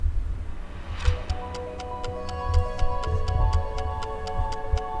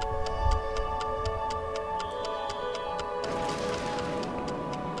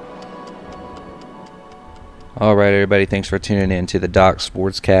All right, everybody. Thanks for tuning in to the Doc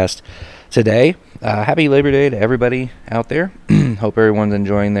Sportscast today. Happy Labor Day to everybody out there. Hope everyone's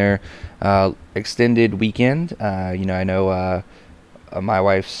enjoying their extended weekend. I know my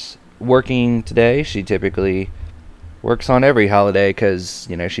wife's working today. She typically works on every holiday because,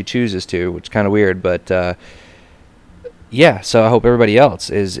 she chooses to, which is kind of weird. But, so I hope everybody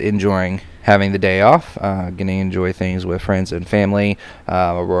else is enjoying having the day off, getting to enjoy things with friends and family.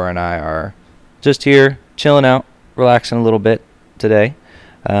 Aurora and I are just here chilling out, relaxing a little bit today.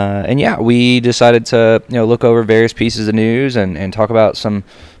 We decided to look over various pieces of news and talk about some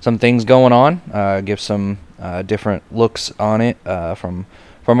things going on, give some different looks on it from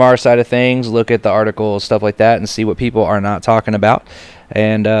our side of things, look at the articles, stuff like that, and see what people are not talking about.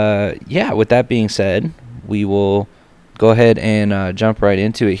 And with that being said, we will go ahead and jump right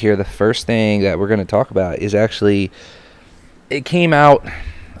into it here. The first thing that we're going to talk about is actually, it came out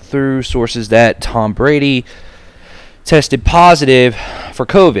through sources that Tom Brady tested positive for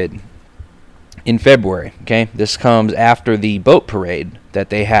COVID in February. Okay, this comes after the boat parade that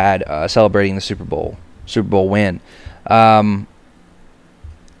they had celebrating the Super Bowl win.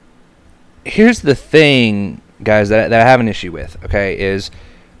 Here's the thing, guys, that I have an issue with. Okay, is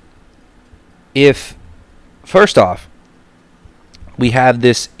if first off we have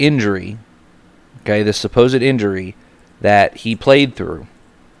this injury, okay, this supposed injury that he played through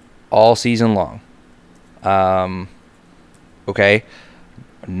all season long. Okay,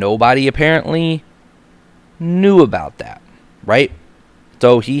 nobody apparently knew about that, right?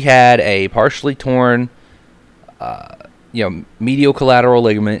 So he had a partially torn, medial collateral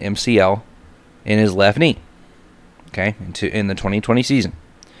ligament (MCL) in his left knee. Okay, in the 2020 season.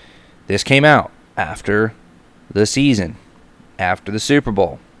 This came out after the season, after the Super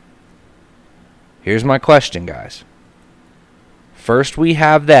Bowl. Here's my question, guys. First, we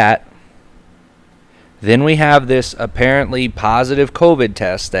have that. Then we have this apparently positive COVID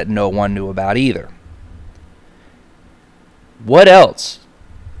test that no one knew about either. What else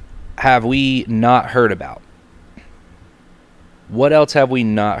have we not heard about? What else have we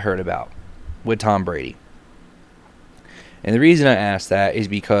not heard about with Tom Brady? And the reason I ask that is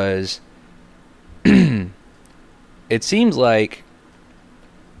because it seems like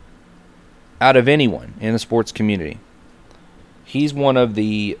out of anyone in the sports community, he's one of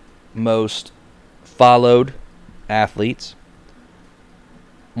the most followed athletes,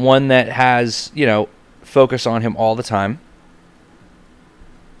 one that has, focus on him all the time.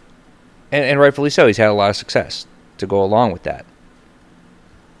 And rightfully so. He's had a lot of success to go along with that.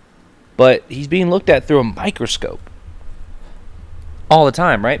 But he's being looked at through a microscope all the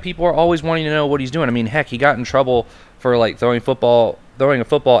time, right? People are always wanting to know what he's doing. I mean, heck, he got in trouble for throwing a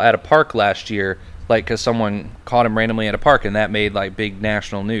football at a park last year, because someone caught him randomly at a park, and that made big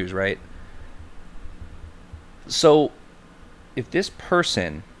national news, right? So, if this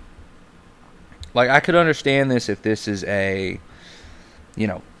person, I could understand this if this is a,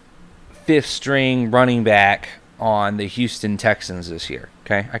 fifth string running back on the Houston Texans this year,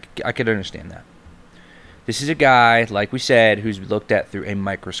 okay? I could understand that. This is a guy, like we said, who's looked at through a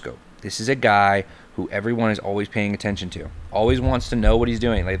microscope. This is a guy who everyone is always paying attention to, always wants to know what he's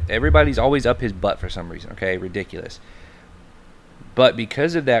doing. Everybody's always up his butt for some reason, okay? Ridiculous. But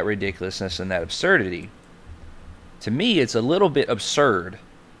because of that ridiculousness and that absurdity, to me, it's a little bit absurd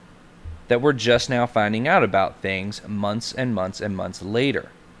that we're just now finding out about things months and months and months later.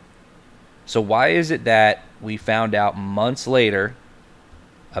 So why is it that we found out months later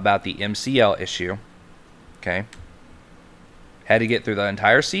about the MCL issue, okay? Had to get through the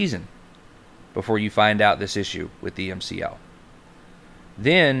entire season before you find out this issue with the MCL.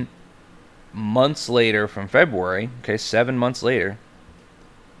 Then, months later from February, 7 months later,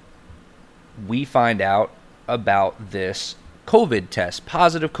 we find out about this COVID test,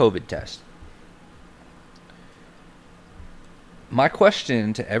 positive COVID test. My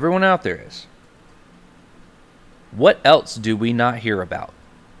question to everyone out there is, what else do we not hear about?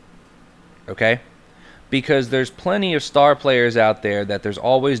 Okay? Because there's plenty of star players out there that there's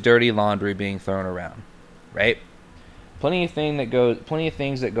always dirty laundry being thrown around, right? Plenty of things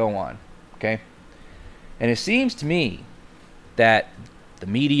that go on, okay? And it seems to me that the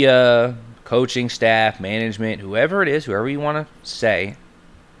media, coaching staff, management, whoever it is, whoever you want to say,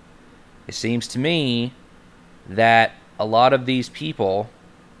 it seems to me that a lot of these people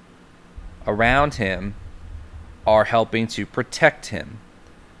around him are helping to protect him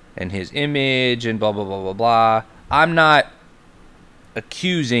and his image and blah, blah, blah, blah, blah. I'm not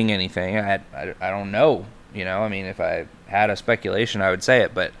accusing anything. I don't know. If I had a speculation, I would say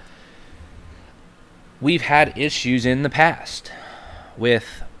it. But we've had issues in the past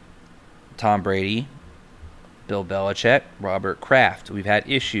with Tom Brady Bill Belichick, Robert Kraft. We've had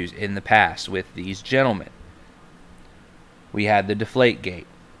issues in the past with these gentlemen. We had the Deflategate.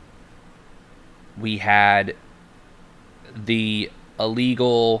 We had the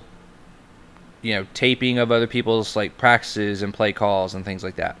illegal, taping of other people's like practices and play calls and things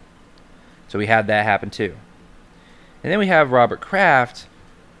like that. So we had that happen too. And then we have Robert Kraft,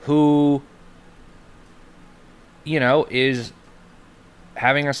 who, is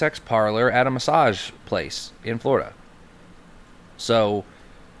having a sex parlor at a massage place in Florida. So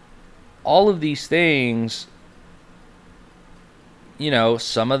all of these things,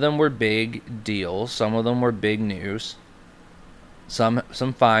 some of them were big deals, some of them were big news. Some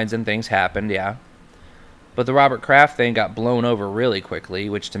fines and things happened, yeah. But the Robert Kraft thing got blown over really quickly,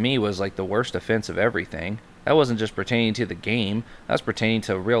 which to me was like the worst offense of everything. That wasn't just pertaining to the game, that was pertaining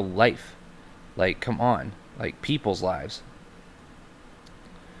to real life. Like, come on, like people's lives.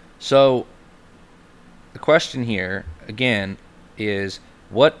 So the question here, again, is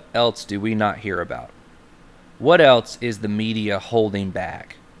what else do we not hear about? What else is the media holding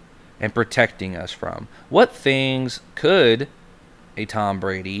back and protecting us from? What things could a Tom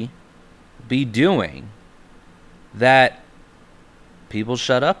Brady be doing that people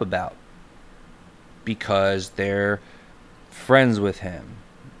shut up about because they're friends with him,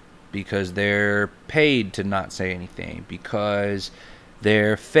 because they're paid to not say anything, because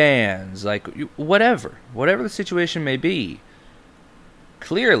they're fans, like whatever the situation may be?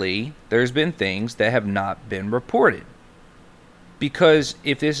 Clearly, there's been things that have not been reported. Because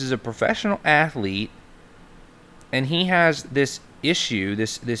if this is a professional athlete and he has this issue,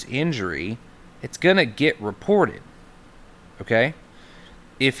 this injury, it's going to get reported. Okay?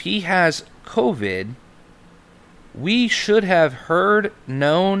 If he has COVID, we should have heard,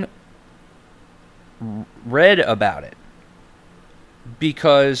 known, read about it.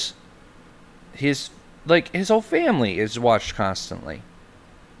 Because his whole family is watched constantly.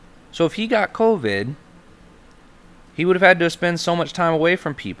 So if he got COVID, he would have had to spend so much time away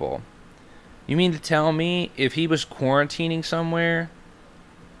from people. You mean to tell me if he was quarantining somewhere,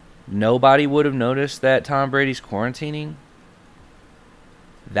 nobody would have noticed that Tom Brady's quarantining?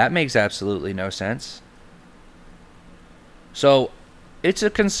 That makes absolutely no sense. So it's a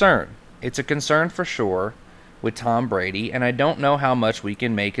concern. It's a concern for sure with Tom Brady, and I don't know how much we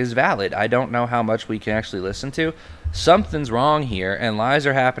can make as valid. I don't know how much we can actually listen to. Something's wrong here, and lies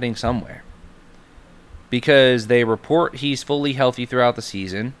are happening somewhere. Because they report he's fully healthy throughout the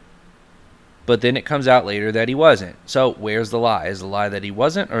season, but then it comes out later that he wasn't. So where's the lie? Is the lie that he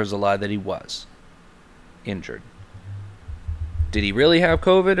wasn't, or is the lie that he was injured? Did he really have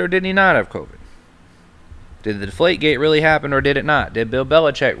COVID, or did he not have COVID? Did the Deflategate really happen, or did it not? Did Bill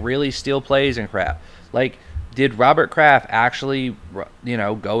Belichick really steal plays and crap? Like, did Robert Kraft actually,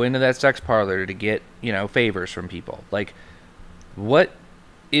 go into that sex parlor to get, favors from people? Like, what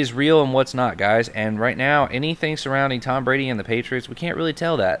is real and what's not, guys? And right now, anything surrounding Tom Brady and the Patriots, we can't really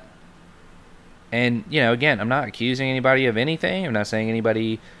tell that. And, again, I'm not accusing anybody of anything. I'm not saying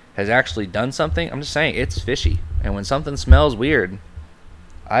anybody has actually done something. I'm just saying it's fishy. And when something smells weird,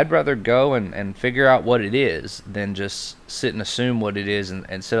 I'd rather go and figure out what it is than just sit and assume what it is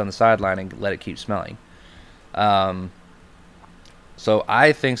and sit on the sideline and let it keep smelling. So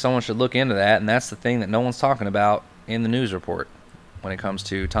I think someone should look into that, and that's the thing that no one's talking about in the news report when it comes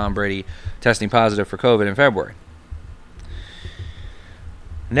to Tom Brady testing positive for COVID in February.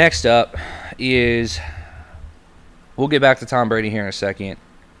 Next up is, we'll get back to Tom Brady here in a second,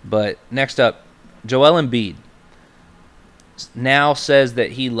 but next up, Joel Embiid now says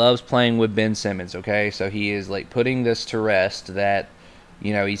that he loves playing with Ben Simmons, okay? So he is putting this to rest that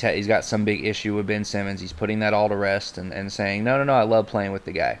he's got some big issue with Ben Simmons. He's putting that all to rest and saying, no, I love playing with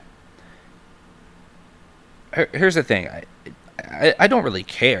the guy. Here's the thing. I don't really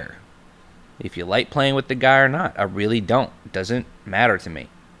care if you like playing with the guy or not. I really don't. It doesn't matter to me.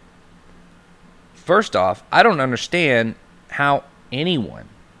 First off, I don't understand how anyone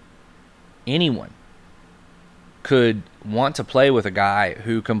could want to play with a guy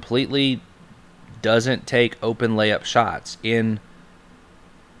who completely doesn't take open layup shots in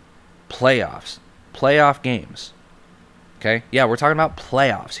playoff games. Okay? Yeah, we're talking about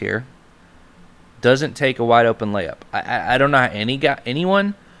playoffs here. Doesn't take a wide open layup. I don't know how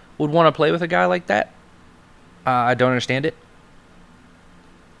anyone would want to play with a guy like that. I don't understand it.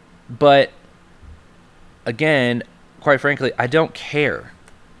 But again, quite frankly, I don't care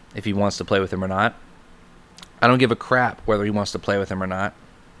if he wants to play with him or not. I don't give a crap whether he wants to play with him or not.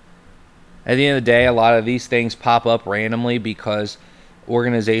 At the end of the day, a lot of these things pop up randomly because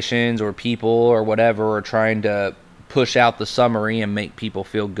organizations or people or whatever are trying to push out the summary and make people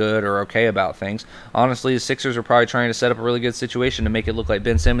feel good or okay about things. Honestly, the Sixers are probably trying to set up a really good situation to make it look like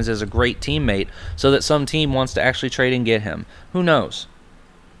Ben Simmons is a great teammate so that some team wants to actually trade and get him. Who knows?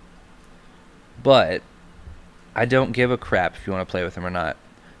 But I don't give a crap if you want to play with him or not.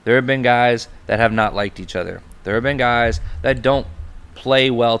 There have been guys that have not liked each other. There have been guys that don't play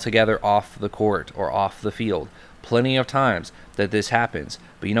well together off the court or off the field. Plenty of times that this happens.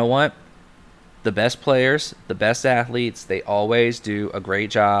 But you know what? The best players, the best athletes, they always do a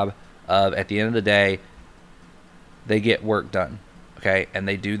great job of, at the end of the day, they get work done, okay? And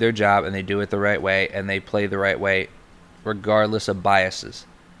they do their job, and they do it the right way, and they play the right way regardless of biases,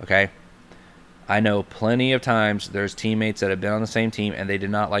 okay? I know plenty of times there's teammates that have been on the same team, and they did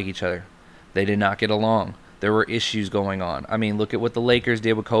not like each other. They did not get along. There were issues going on. I mean, look at what the Lakers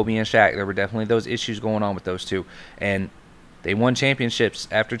did with Kobe and Shaq. There were definitely those issues going on with those two. And they won championships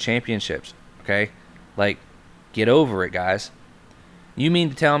after championships. Okay? Like, get over it, guys. You mean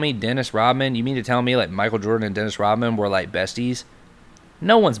to tell me Dennis Rodman, you mean to tell me like Michael Jordan and Dennis Rodman were like besties?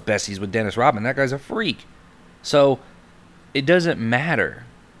 No one's besties with Dennis Rodman. That guy's a freak. So, it doesn't matter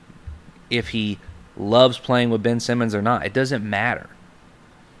if he loves playing with Ben Simmons or not. It doesn't matter.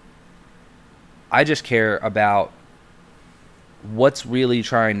 I just care about what's really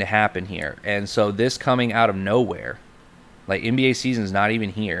trying to happen here. And so this coming out of nowhere, like NBA season's not even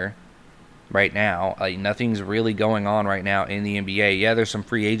here right now. Like nothing's really going on right now in the NBA. Yeah, there's some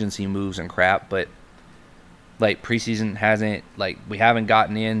free agency moves and crap, but like preseason hasn't, like we haven't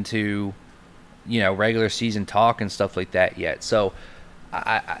gotten into, regular season talk and stuff like that yet. So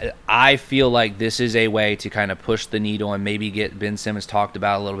I feel like this is a way to kind of push the needle and maybe get Ben Simmons talked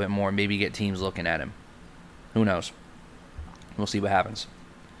about a little bit more, maybe get teams looking at him. Who knows? We'll see what happens.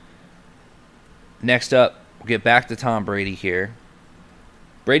 Next up, we'll get back to Tom Brady here.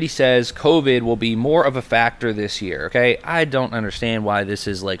 Brady says COVID will be more of a factor this year, okay? I don't understand why this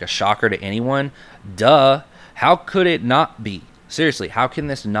is like a shocker to anyone. Duh. How could it not be? Seriously, how can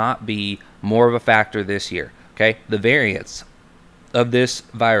this not be more of a factor this year? Okay? The variants of this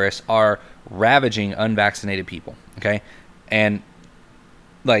virus are ravaging unvaccinated people, okay? And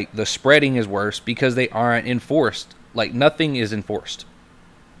like the spreading is worse because they aren't enforced. Like nothing is enforced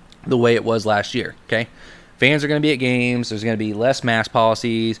the way it was last year, okay? Fans are going to be at games. There's going to be less mask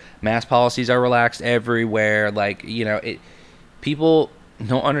policies. Mask policies are relaxed everywhere. Like, people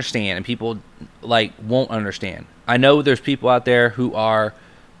don't understand and people like won't understand. I know there's people out there who are,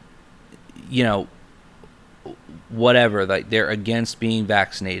 whatever, like they're against being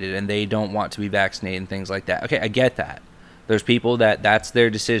vaccinated and they don't want to be vaccinated and things like that. Okay, I get that. There's people that's their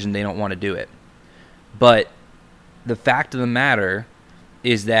decision. They don't want to do it. But the fact of the matter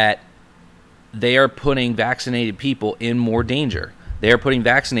is that they are putting vaccinated people in more danger. They are putting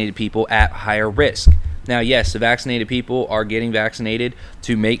vaccinated people at higher risk. Now, yes, the vaccinated people are getting vaccinated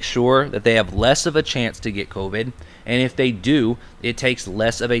to make sure that they have less of a chance to get COVID. And if they do, it takes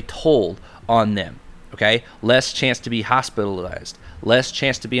less of a toll on them. Okay? Less chance to be hospitalized. Less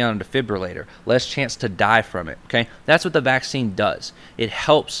chance to be on a defibrillator. Less chance to die from it. Okay? That's what the vaccine does. It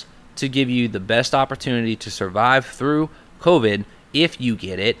helps to give you the best opportunity to survive through COVID if you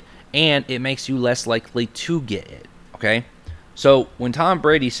get it, and it makes you less likely to get it. Okay? So when Tom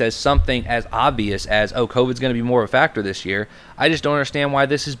Brady says something as obvious as, COVID's going to be more of a factor this year, I just don't understand why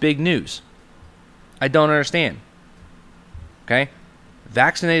this is big news. I don't understand. Okay?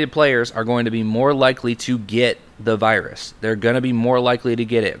 Vaccinated players are going to be more likely to get the virus. They're going to be more likely to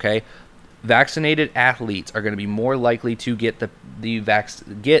get it, okay? Vaccinated athletes are going to be more likely to get the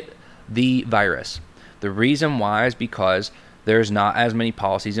virus. The reason why is because there's not as many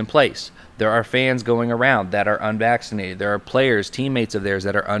policies in place. There are fans going around that are unvaccinated. There are players, teammates of theirs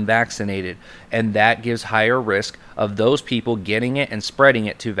that are unvaccinated, and that gives higher risk of those people getting it and spreading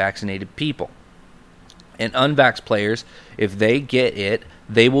it to vaccinated people. And unvaxxed players, if they get it,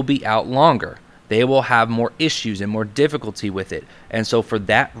 they will be out longer. They will have more issues and more difficulty with it. And so for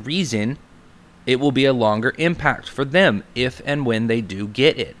that reason, it will be a longer impact for them if and when they do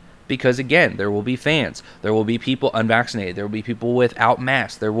get it. Because again, there will be fans. There will be people unvaccinated. There will be people without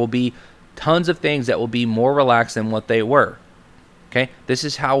masks. There will be tons of things that will be more relaxed than what they were. Okay? This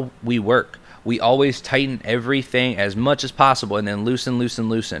is how we work. We always tighten everything as much as possible and then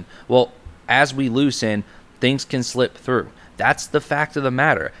loosen. Well, as we loosen, things can slip through. That's the fact of the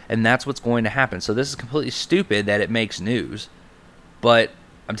matter, and that's what's going to happen. So this is completely stupid that it makes news, but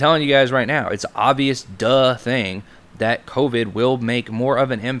I'm telling you guys right now, it's an obvious thing that COVID will make more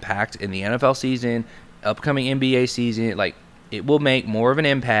of an impact in the NFL season, upcoming NBA season. Like, it will make more of an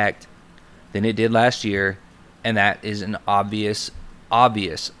impact than it did last year, and that is an obvious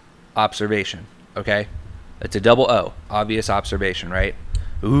observation, okay? It's a double O, obvious observation, right?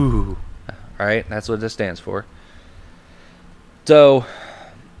 Ooh, all right, that's what this stands for. So,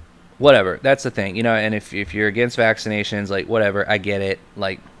 whatever, that's the thing, and if you're against vaccinations, like, whatever, I get it.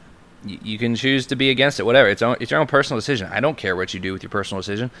 Like, you can choose to be against it, whatever. It's your own personal decision. I don't care what you do with your personal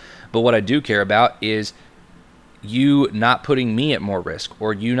decision, but what I do care about is you not putting me at more risk,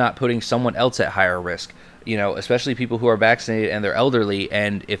 or you not putting someone else at higher risk, especially people who are vaccinated and they're elderly,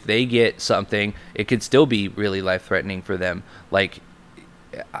 and if they get something, it could still be really life-threatening for them. Like,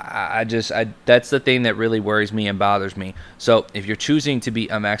 I that's the thing that really worries me and bothers me. So if you're choosing to be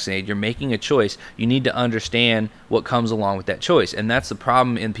unvaccinated, you're making a choice. You need to understand what comes along with that choice. And that's the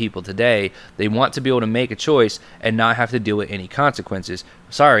problem in people today. They want to be able to make a choice and not have to deal with any consequences.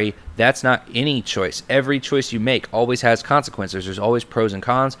 Sorry, that's not any choice. Every choice you make always has consequences. There's always pros and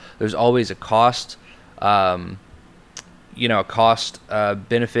cons. There's always a cost, benefit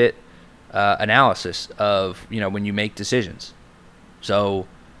analysis of, when you make decisions. So,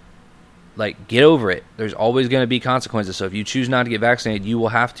 like, get over it. There's always going to be consequences. So if you choose not to get vaccinated, you will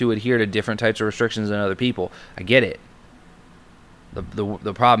have to adhere to different types of restrictions than other people. I get it.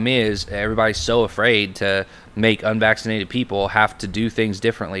 The problem is everybody's so afraid to make unvaccinated people have to do things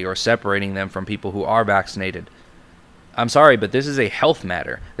differently, or separating them from people who are vaccinated. I'm sorry, but this is a health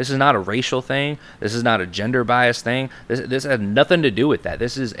matter. This is not a racial thing. This is not a gender bias thing. This has nothing to do with that.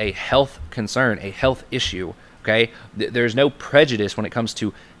 This is a health concern, a health issue. Okay, there's no prejudice when it comes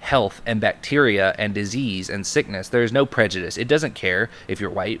to health and bacteria and disease and sickness. There's no prejudice. It doesn't care if you're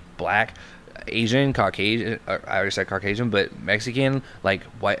white, black, Asian, Caucasian. I already said Caucasian, but Mexican, like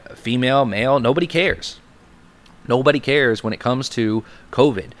white, female, male. Nobody cares. Nobody cares when it comes to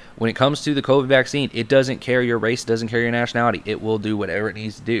COVID. When it comes to the COVID vaccine, it doesn't care your race, doesn't care your nationality. It will do whatever it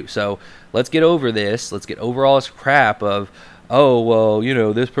needs to do. So let's get over this. Let's get over all this crap of, oh, well,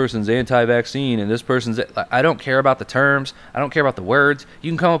 this person's anti-vaccine and this person's... I don't care about the terms. I don't care about the words.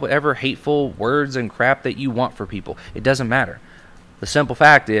 You can come up with whatever hateful words and crap that you want for people. It doesn't matter. The simple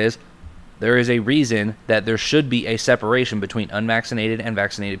fact is, there is a reason that there should be a separation between unvaccinated and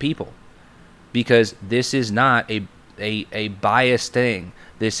vaccinated people. Because this is not a biased thing.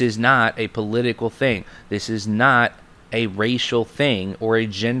 This is not a political thing. This is not a racial thing or a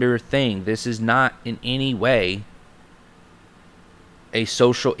gender thing. This is not in any way a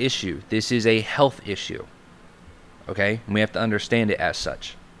social issue. This is a health issue. Okay? And we have to understand it as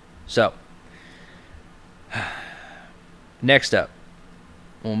such. So, next up,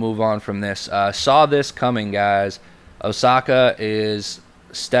 we'll move on from this. Saw this coming, guys. Osaka is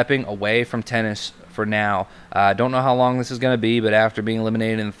stepping away from tennis for now. Don't know how long this is going to be, but after being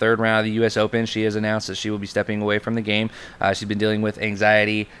eliminated in the third round of the U.S. Open, she has announced that she will be stepping away from the game. She's been dealing with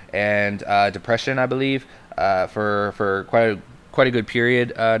anxiety and depression, I believe, for quite a good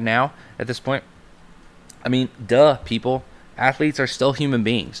period now at this point. I mean, people. Athletes are still human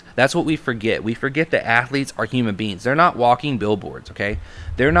beings. That's what we forget. We forget that athletes are human beings. They're not walking billboards, okay?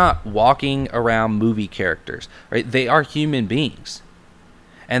 They're not walking around movie characters, right? They are human beings.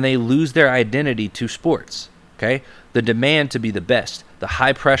 And they lose their identity to sports, okay? The demand to be the best, the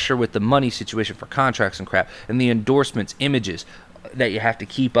high pressure with the money situation for contracts and crap, and the endorsements, images that you have to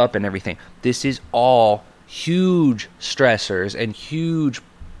keep up and everything. This is all huge stressors and huge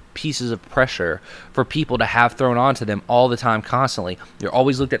pieces of pressure for people to have thrown onto them all the time, constantly. You're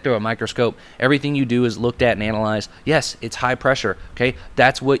always looked at through a microscope. Everything you do is looked at and analyzed. Yes, it's high pressure, okay?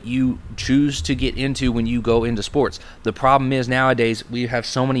 That's what you choose to get into when you go into sports. The problem is nowadays we have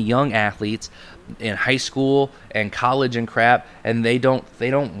so many young athletes in high school and college and crap, and they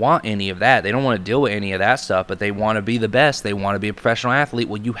don't want any of that. They don't want to deal with any of that stuff, but they want to be the best. They want to be a professional athlete.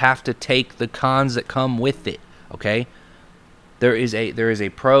 Well, you have to take the cons that come with it, okay? There is a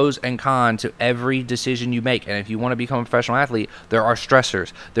pros and cons to every decision you make. And if you want to become a professional athlete, there are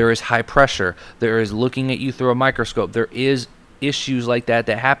stressors. There is high pressure. There is looking at you through a microscope. There is issues like that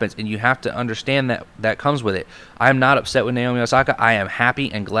happens, and you have to understand that comes with it. I'm not upset with Naomi Osaka. I am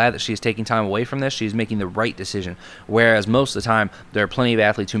happy and glad that she's taking time away from this. She's making the right decision. Whereas most of the time, there are plenty of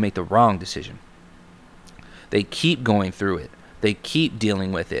athletes who make the wrong decision. They keep going through it. They keep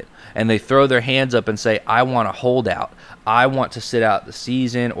dealing with it, and they throw their hands up and say, I want to hold out. I want to sit out the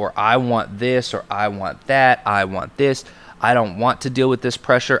season, or I want this, or I want that. I want this. I don't want to deal with this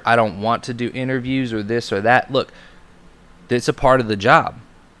pressure. I don't want to do interviews or this or that. Look, it's a part of the job.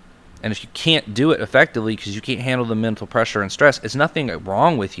 And if you can't do it effectively because you can't handle the mental pressure and stress, it's nothing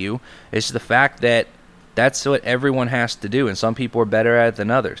wrong with you. It's the fact that that's what everyone has to do, and some people are better at it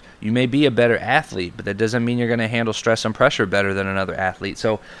than others. You may be a better athlete, but that doesn't mean you're going to handle stress and pressure better than another athlete.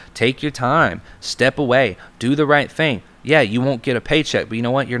 So take your time, step away, do the right thing. Yeah, you won't get a paycheck, but you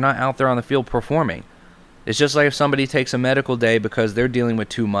know what? You're not out there on the field performing. It's just like if somebody takes a medical day because they're dealing with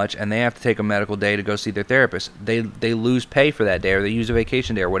too much and they have to take a medical day to go see their therapist. They lose pay for that day, or they use a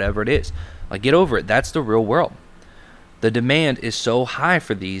vacation day, or whatever it is. Like, get over it. That's the real world. The demand is so high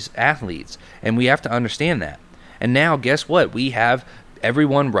for these athletes, and we have to understand that. And now, guess what? We have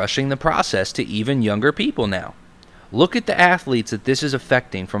everyone rushing the process to even younger people now. Look at the athletes that this is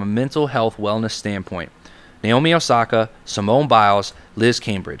affecting from a mental health wellness standpoint. Naomi Osaka, Simone Biles, Liz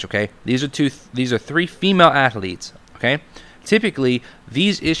Cambridge, okay? These are three female athletes, okay? Typically,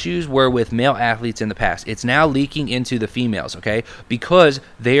 these issues were with male athletes in the past. It's now leaking into the females, okay? Because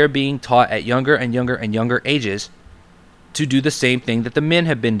they are being taught at younger and younger and younger ages to do the same thing that the men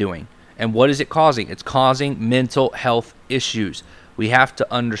have been doing. And what is it causing? It's causing mental health issues. We have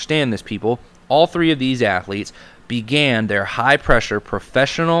to understand this, people. All three of these athletes began their high-pressure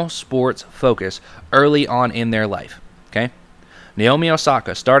professional sports focus early on in their life, okay? Naomi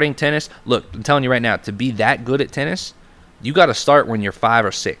Osaka, starting tennis. Look, I'm telling you right now, to be that good at tennis, you got to start when you're 5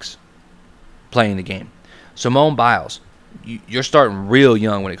 or 6 playing the game. Simone Biles, you're starting real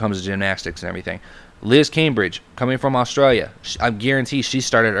young when it comes to gymnastics and everything. Liz Cambridge, coming from Australia, I guarantee she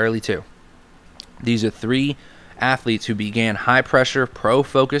started early too. These are three athletes who began high-pressure,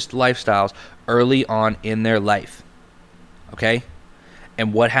 pro-focused lifestyles early on in their life, okay?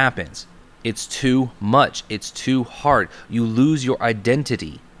 And what happens? It's too much. It's too hard. You lose your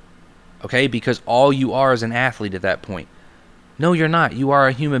identity, okay? Because all you are is an athlete at that point. No, you're not. You are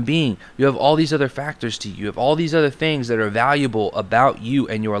a human being. You have all these other factors to you. You have all these other things that are valuable about you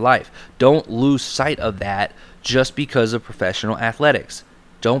and your life. Don't lose sight of that just because of professional athletics.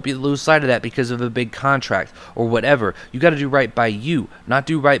 Don't lose sight of that because of a big contract or whatever. You got to do right by you, not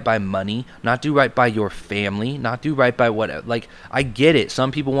do right by money, not do right by your family, not do right by what. Like, I get it.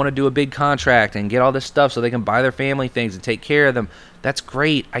 Some people want to do a big contract and get all this stuff so they can buy their family things and take care of them. That's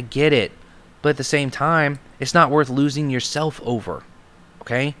great. I get it. But at the same time, it's not worth losing yourself over.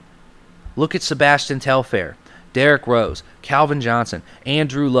 Okay? Look at Sebastian Telfair, Derrick Rose, Calvin Johnson,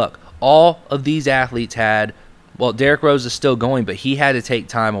 Andrew Luck. All of these athletes had. Well, Derrick Rose is still going, but he had to take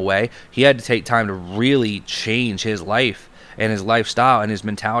time away. He had to take time to really change his life and his lifestyle and his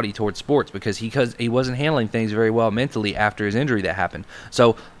mentality towards sports because he wasn't handling things very well mentally after his injury that happened.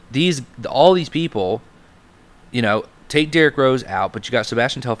 So all these people, take Derrick Rose out, but you got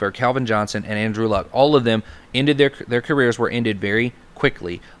Sebastian Telfair, Calvin Johnson, and Andrew Luck. All of them ended their careers were ended very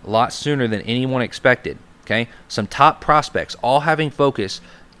quickly, a lot sooner than anyone expected. Okay, some top prospects, all having focus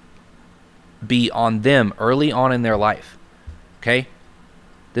be on them early on in their life. Okay?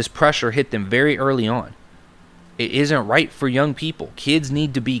 This pressure hit them very early on. It isn't right for young people. Kids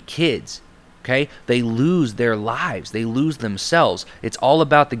need to be kids. Okay? They lose their lives. They lose themselves. It's all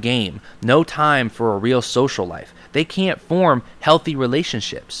about the game. No time for a real social life. They can't form healthy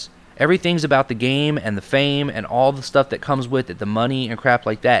relationships. Everything's about the game and the fame and all the stuff that comes with it, the money and crap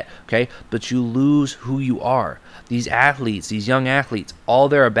like that, okay? But you lose who you are. These athletes, these young athletes, all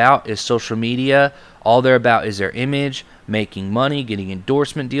they're about is social media. All they're about is their image, making money, getting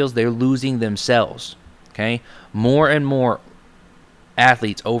endorsement deals. They're losing themselves, okay? More and more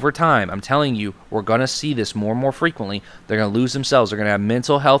athletes over time, I'm telling you, we're going to see this more and more frequently. They're going to lose themselves. They're going to have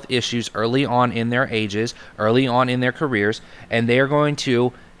mental health issues early on in their ages, early on in their careers, and they're going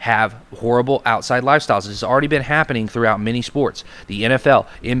to have horrible outside lifestyles. This has already been happening throughout many sports. The NFL,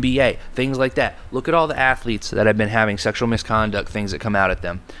 NBA, things like that. Look at all the athletes that have been having sexual misconduct, things that come out at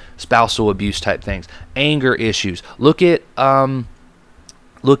them, spousal abuse type things, anger issues. Look at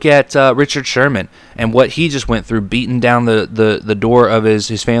Richard Sherman and what he just went through, beating down the door of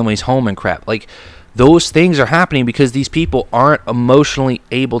his family's home and crap. Like, those things are happening because these people aren't emotionally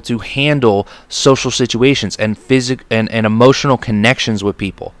able to handle social situations and and emotional connections with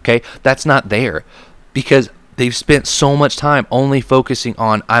people. Okay, that's not there because they've spent so much time only focusing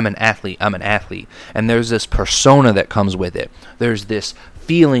on I'm an athlete, and there's this persona that comes with it. There's this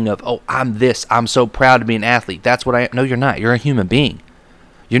feeling of, oh, I'm this, I'm so proud to be an athlete. That's what I am. No, you're not. You're a human being.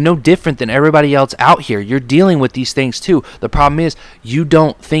 You're no different than everybody else out here. You're dealing with these things too. The problem is you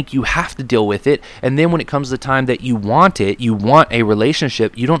don't think you have to deal with it. And then when it comes to the time that you want it, you want a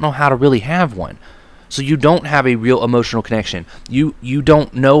relationship, you don't know how to really have one. So you don't have a real emotional connection. You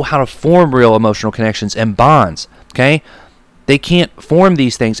don't know how to form real emotional connections and bonds, okay? They can't form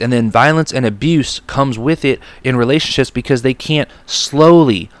these things. And then violence and abuse comes with it in relationships because they can't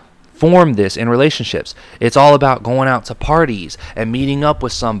slowly form this in relationships. It's all about going out to parties and meeting up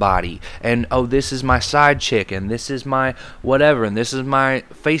with somebody and, oh, this is my side chick and this is my whatever and this is my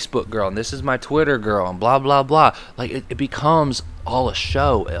Facebook girl and this is my Twitter girl and blah blah blah. Like, it becomes all a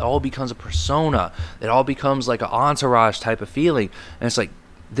show. It all becomes a persona. It all becomes like an entourage type of feeling. And it's like,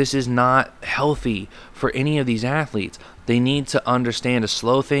 This is not healthy for any of these athletes. They need to understand to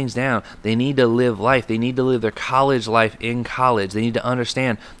slow things down. They need to live life. They need to live their college life in college. They need to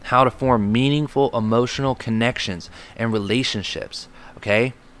understand how to form meaningful emotional connections and relationships,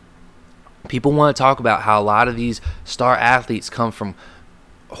 okay? People want to talk about how a lot of these star athletes come from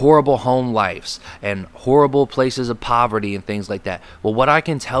horrible home lives and horrible places of poverty and things like that. Well, what I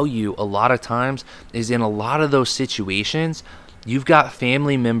can tell you a lot of times is in a lot of those situations, you've got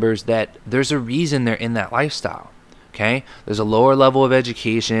family members that there's a reason they're in that lifestyle. Okay? There's a lower level of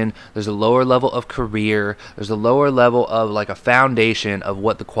education, there's a lower level of career, there's a lower level of like a foundation of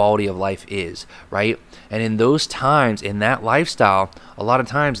what the quality of life is, right? And in those times, in that lifestyle, a lot of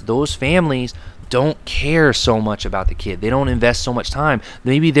times those families don't care so much about the kid. They don't invest so much time.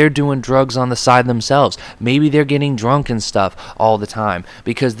 Maybe they're doing drugs on the side themselves. Maybe they're getting drunk and stuff all the time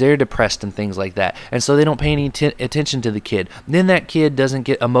because they're depressed and things like that. And so they don't pay any attention to the kid. Then that kid doesn't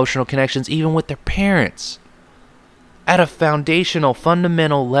get emotional connections even with their parents. At a foundational,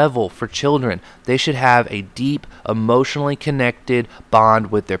 fundamental level for children, they should have a deep, emotionally connected bond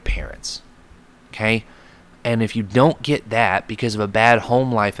with their parents. Okay? And if you don't get that because of a bad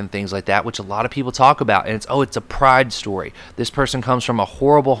home life and things like that, which a lot of people talk about, and it's a pride story. This person comes from a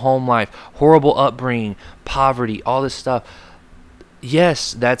horrible home life, horrible upbringing, poverty, all this stuff.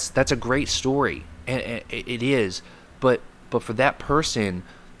 Yes, that's a great story, and it is. But for that person,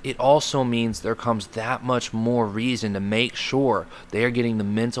 it also means there comes that much more reason to make sure they are getting the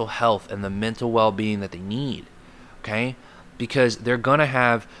mental health and the mental well-being that they need. Okay? Because they're gonna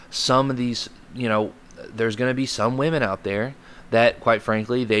have some of these, there's going to be some women out there that, quite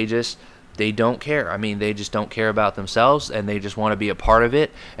frankly, they don't care. I mean, they just don't care about themselves, and they just want to be a part of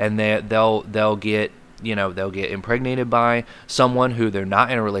it, and they'll get impregnated by someone who they're not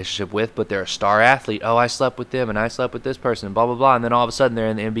in a relationship with, but they're a star athlete. Oh, I slept with them, and I slept with this person, blah, blah, blah, and then all of a sudden they're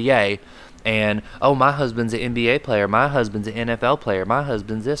in the NBA, and, oh, my husband's an NBA player, my husband's an NFL player, my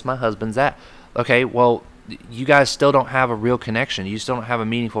husband's this, my husband's that. Okay, well, you guys still don't have a real connection. You still don't have a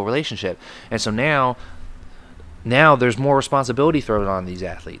meaningful relationship. And so now there's more responsibility thrown on these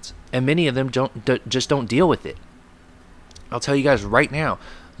athletes. And many of them just don't deal with it. I'll tell you guys right now,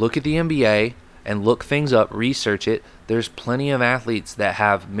 look at the NBA and look things up, research it. There's plenty of athletes that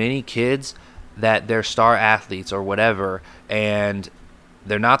have many kids that they're star athletes or whatever, and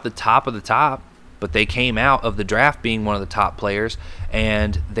they're not the top of the top, but they came out of the draft being one of the top players,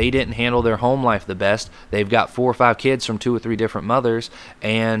 and they didn't handle their home life the best. They've got 4 or 5 kids from 2 or 3 different mothers,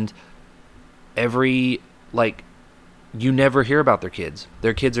 and you never hear about their kids.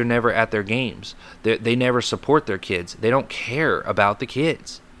 Their kids are never at their games. They never support their kids. They don't care about the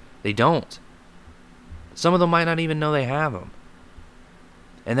kids. They don't. Some of them might not even know they have them.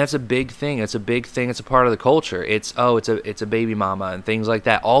 And that's a big thing. It's a big thing. It's a part of the culture. It's a baby mama and things like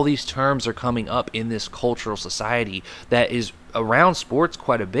that. All these terms are coming up in this cultural society that is around sports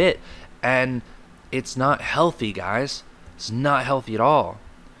quite a bit. And it's not healthy, guys. It's not healthy at all.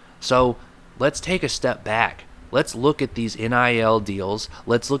 So let's take a step back. Let's look at these NIL deals.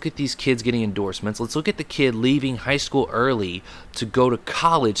 Let's look at these kids getting endorsements. Let's look at the kid leaving high school early to go to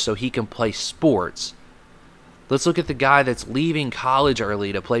college so he can play sports. Let's look at the guy that's leaving college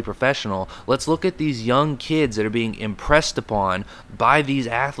early to play professional. Let's look at these young kids that are being impressed upon by these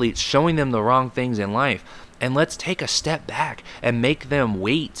athletes, showing them the wrong things in life. And let's take a step back and make them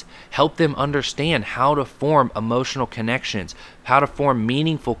wait. Help them understand how to form emotional connections, how to form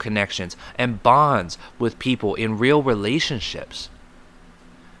meaningful connections and bonds with people in real relationships.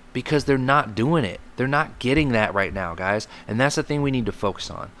 Because they're not doing it. They're not getting that right now, guys. And that's the thing we need to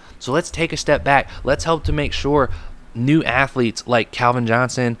focus on. So let's take a step back. Let's help to make sure new athletes like Calvin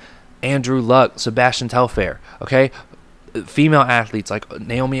Johnson, Andrew Luck, Sebastian Telfair, okay? Female athletes like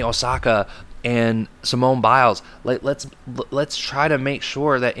Naomi Osaka and Simone Biles. Let's try to make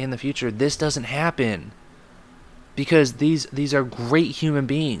sure that in the future this doesn't happen. Because these are great human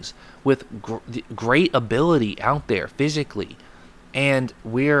beings with great ability out there physically. And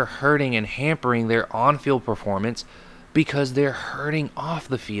we're hurting and hampering their on-field performance because they're hurting off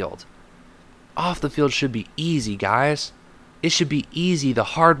the field. Off the field should be easy, guys. It should be easy. The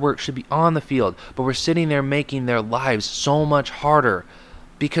hard work should be on the field. But we're sitting there making their lives so much harder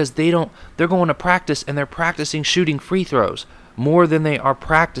because they're going to practice and they're practicing shooting free throws more than they are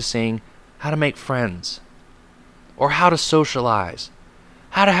practicing how to make friends or how to socialize,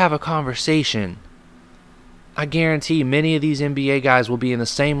 how to have a conversation. I guarantee many of these NBA guys will be in the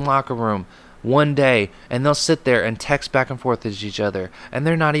same locker room one day, and they'll sit there and text back and forth with each other, and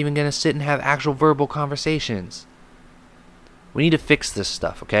they're not even going to sit and have actual verbal conversations. We need to fix this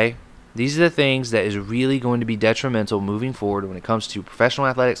stuff, okay? These are the things that is really going to be detrimental moving forward when it comes to professional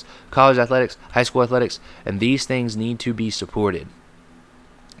athletics, college athletics, high school athletics, and these things need to be supported.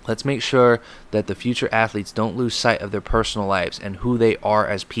 Let's make sure that the future athletes don't lose sight of their personal lives and who they are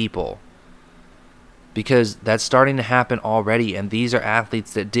as people, because that's starting to happen already, and these are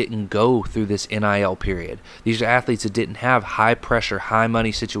athletes that didn't go through this NIL period. These are athletes that didn't have high-pressure,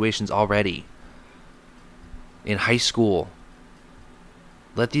 high-money situations already in high school.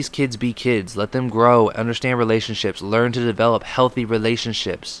 Let these kids be kids. Let them grow, understand relationships, learn to develop healthy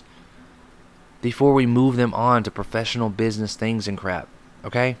relationships before we move them on to professional business things and crap.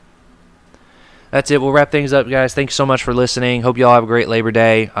 Okay? That's it. We'll wrap things up, guys. Thanks so much for listening. Hope you all have a great Labor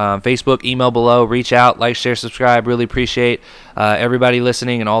Day. Facebook, email below. Reach out, like, share, subscribe. Really appreciate everybody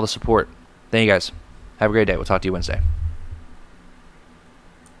listening and all the support. Thank you, guys. Have a great day. We'll talk to you Wednesday.